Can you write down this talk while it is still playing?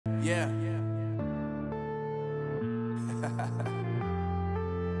Yeah.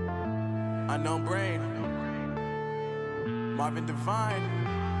 Unknown Brain, Marvin Devine.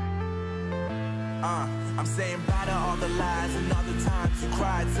 I'm saying bye to all the lies and all the times you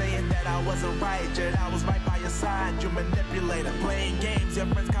cried, saying that I wasn't right, yet I was right by your side. You manipulator, playing games, your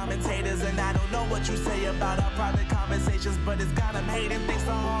friends commentators, and I don't know what you say about our private conversations, but it's got them hating. Thanks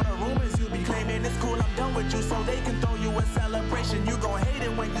to all the rumors you be claiming. It's cool, I'm done with you, so they can throw you a celebration. You gon' hate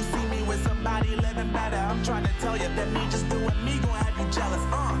it when you see me with somebody living better. I'm trying to tell you that me just doing me gon' have you jealous.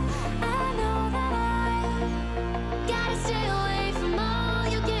 I know that I gotta stay away from all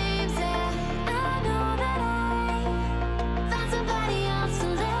your games, yeah. I know that I found somebody else to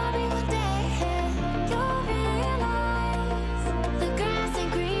love me one day, yeah. You'll realize the grass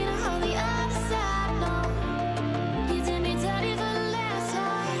ain't greener on the other side, no. You did me dirty for the last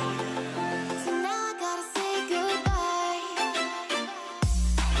time, so now I gotta say goodbye.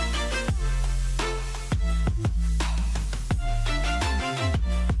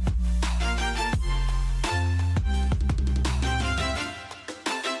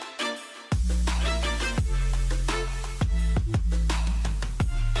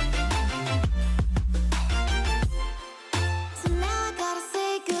 So now I gotta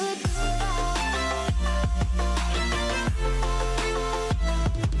say goodbye.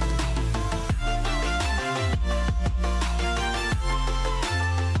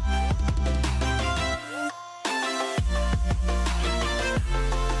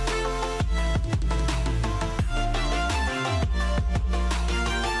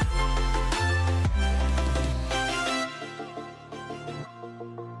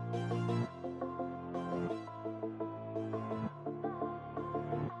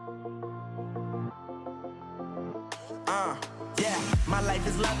 Yeah, my life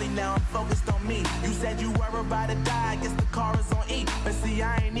is lovely now, I'm focused on me. You said you were about to die, I guess the car is on E. But see,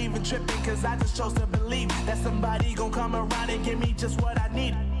 I ain't even tripping, cause I just chose to believe that somebody gon' come around and give me just what I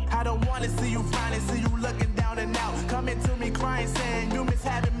need. I don't wanna see you finding, see you looking down and out, coming to me crying, saying you miss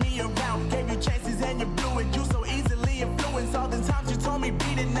having me around. Gave you chances and you blew it, you so easily influenced. All the times you told me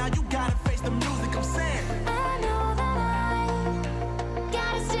beat it, now you gotta face the music. I'm saying I know that I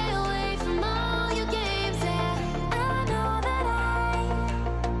gotta stay away from all your games, yeah. I know that I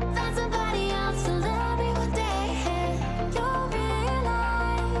found somebody else to love me one day, yeah. You'll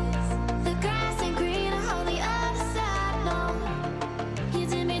realize the grass ain't greener on the other side, no. You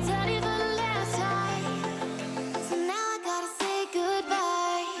did me dirty for the last time, so now I gotta say goodbye.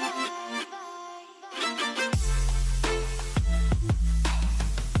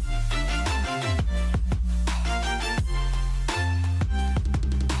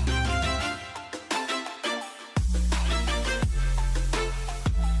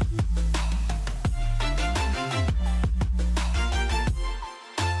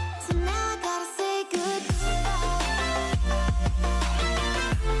 So now I gotta say goodbye.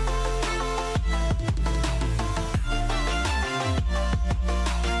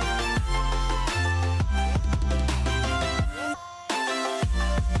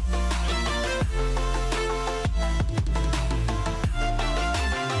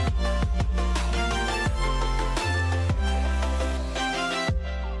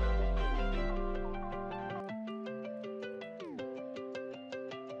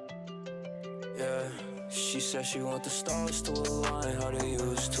 Yeah, she said she want the stars to align how they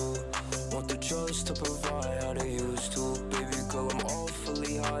used to. Want the drugs to provide how they used to. Baby girl, I'm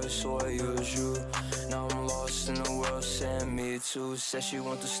awfully high, so I use you. Now I'm lost in the world, saying me too. Said she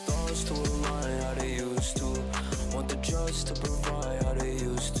want the stars to align how they used to. Want the drugs to provide how they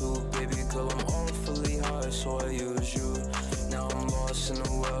used to. Baby girl, I'm awfully high, so I use you. Now I'm lost in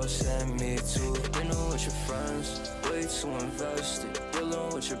the world, saying me too. Dinner with your friends, way too invested.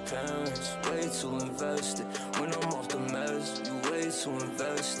 Dealing with your parents, way too invested. When I'm off the meds, you way too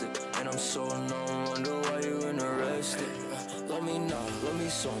invested. And I'm so numb, wonder why you interested. Love me now, love me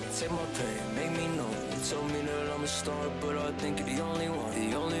some, take my pain, make me know. You told me that I'm a star, but I think you're the only one.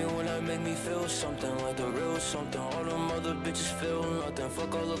 The only one that make me feel something, like the real something. All them other bitches feel nothing.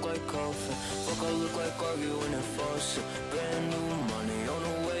 Fuck, I look like coffin. Fuck, I look like arguing and fussing. Brand new money on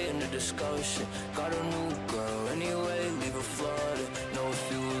the way in the discussion. Got a new girl, anyway, leave her flooded. Know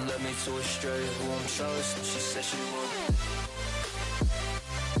if you would let me to a straight, who I'm trusting. She said she would.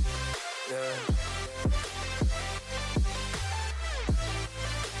 Yeah.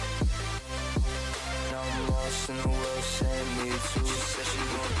 Now I'm lost in the world, saying me too. She said she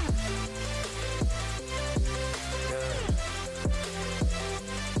would. Yeah.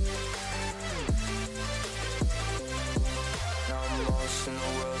 Now I'm lost in the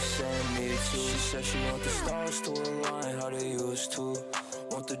world, saying me too. She said she want the stars to align how they used to.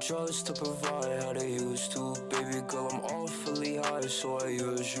 Want the drugs to provide how they used to. Baby girl, I'm awfully high, so I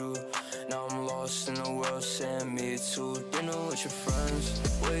use you. Now I'm lost in the world, saying me too. Dinner with your friends,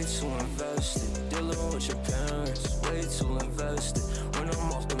 way too invested. Dealing with your parents, way too invested. When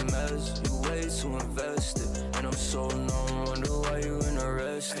I'm off the meds, you way too invested. And I'm so numb, wonder why you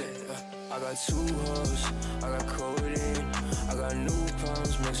interested. I got 2 hoes, I got codeine, I got new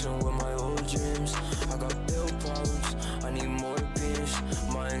problems mixing with my old dreams. I got bill problems, I need more beans.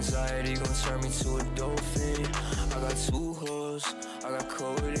 My anxiety gon' turn me to a dolphin. I got 2 hoes, I got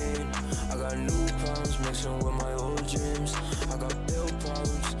codeine, I got new problems mixing with my old dreams. I got bill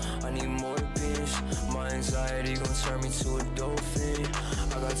problems, I need more beans. My anxiety gon' turn me to a dolphin.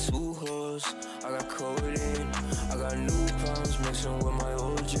 I got 2 hoes, I got codeine, I got new problems mixing with my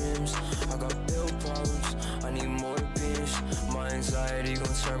old dreams. I got bill problems, I need more beans. My anxiety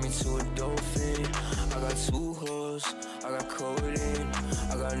gon' turn me to a dolphin. I got 2 hoes, I got codeine,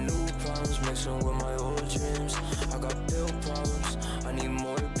 I got new problems mixing with my old dreams. I got bill problems, I need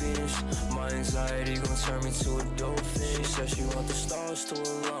more beans. My anxiety gon' turn me to a dolphin. She said she want the stars to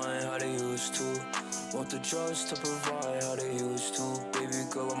align how they used to. Want the drugs to provide how they used to. Baby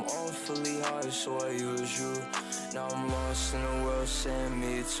girl, I'm awfully high, so I use you. Now I'm lost in the world, saying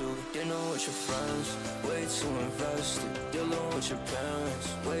me too. Dinner with your friends, way too invested. Dealing with your parents,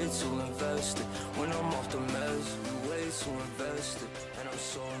 way too invested. When I'm off the meds, you way too invested. And I'm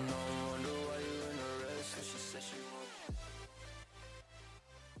so numb.